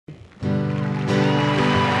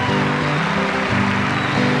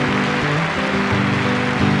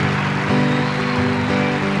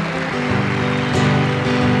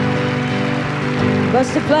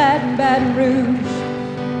Rusty Flat in Baton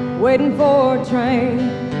Rouge, waiting for a train,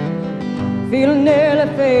 feeling nearly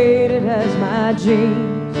faded as my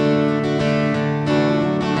jeans.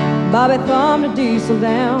 Bobby thumbed a diesel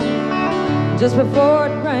down just before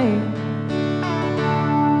it rained,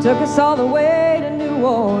 took us all the way to New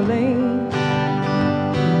Orleans.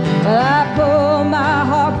 But I pulled my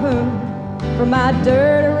harpoon from my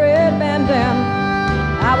dirty red bandana.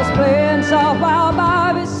 I was playing soft while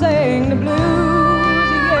Bobby sang the blues,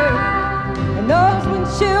 yeah. And those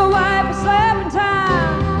windshield wipers slapping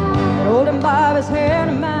time, and holding Bobby's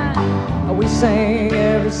hand in mine, we sang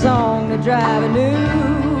every song that Driver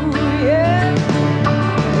knew, yeah.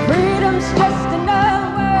 Freedom's just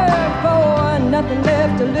another word for nothing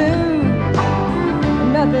left to lose.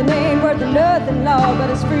 Nothing ain't worth nothing, Lord, but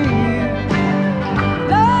it's free.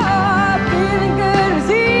 Lord, feeling good was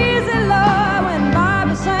easy, Lord, when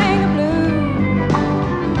Bobby sang the blues.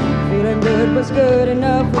 Feeling good was good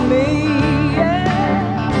enough for me, yeah.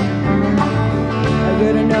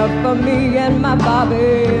 Good enough for me and my Bobby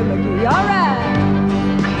McGee, all right.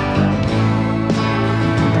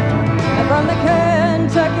 And from the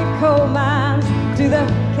Kentucky coal mines to the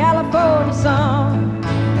California sun,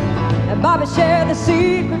 and Bobby shared the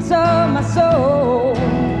secrets of my soul.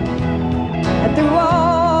 And through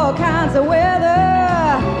all kinds of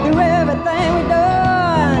weather, through everything we've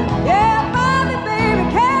done, yeah, Bobby, baby,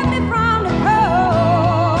 kept me from the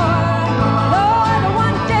cold. Lord,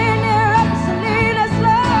 one day near up Salinas,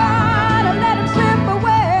 Lord, I let him slip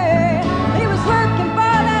away. He was working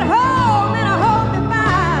for that home, and I hope he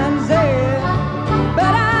finds it.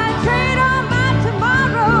 But I trade on my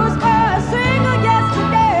tomorrows for a single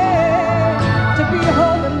yesterday, to be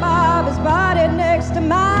holding Bobby's body next to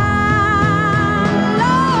mine.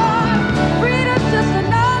 Lord, freedom's just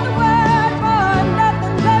another word for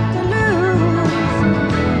nothing left to lose.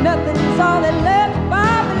 Nothing's all that left,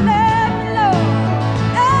 Bobby left me, Lord.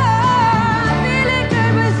 Oh, feeling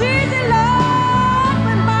good was easy, Lord,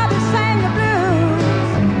 when Bobby sang the blues.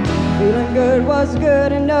 Feeling good was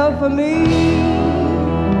good enough for me.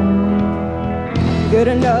 Good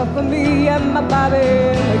enough for me and my Bobby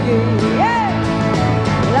McGee, yeah.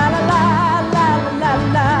 La la la la la la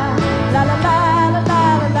la la la la la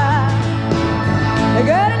la la.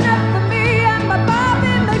 Good enough for me and my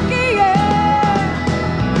Bobby McGee, yeah.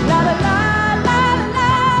 La la la la la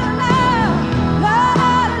la la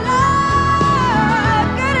la la.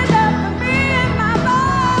 Good enough for me and my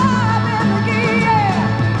Bobby McGee, yeah.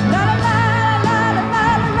 La la la la la la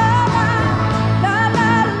la la la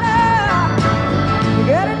la.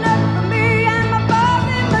 Good enough for me and my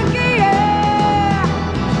Bobby McGee, yeah.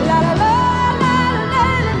 La la la la la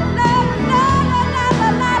la la la la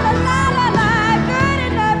la la la la la. Good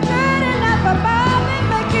enough for Bobby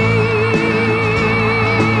McGee.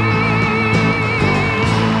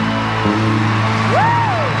 Woo!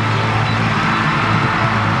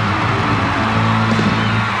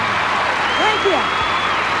 Thank you.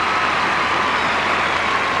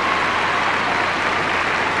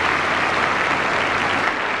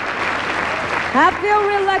 I feel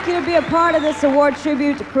real lucky to be a part of this award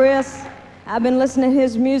tribute to Chris. I've been listening to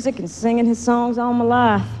his music and singing his songs all my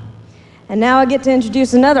life. And now I get to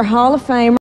introduce another Hall of Famer.